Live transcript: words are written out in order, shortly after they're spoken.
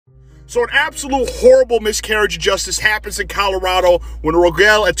So an absolute horrible miscarriage of justice happens in Colorado when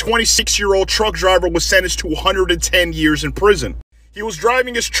Rogel, a 26-year-old truck driver, was sentenced to 110 years in prison. He was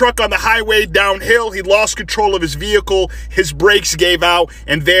driving his truck on the highway downhill. He lost control of his vehicle. His brakes gave out,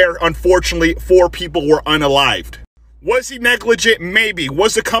 and there, unfortunately, 4 people were unalived. Was he negligent? Maybe.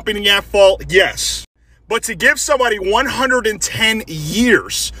 Was the company at fault? Yes. But to give somebody 110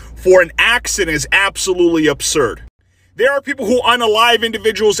 years for an accident is absolutely absurd. There are people who unalive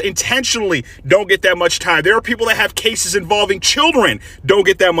individuals intentionally, don't get that much time. There are people that have cases involving children, don't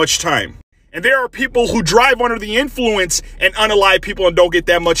get that much time. And there are people who drive under the influence and unalive people and don't get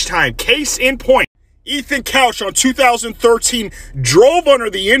that much time. Case in point, Ethan Couch on 2013 drove under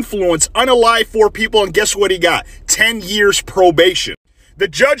the influence, unalived 4 people, and guess what he got? 10 years probation. The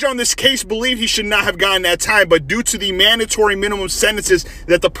judge on this case believed he should not have gotten that time, but due to the mandatory minimum sentences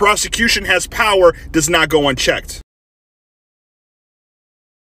that the prosecution has power, does not go unchecked.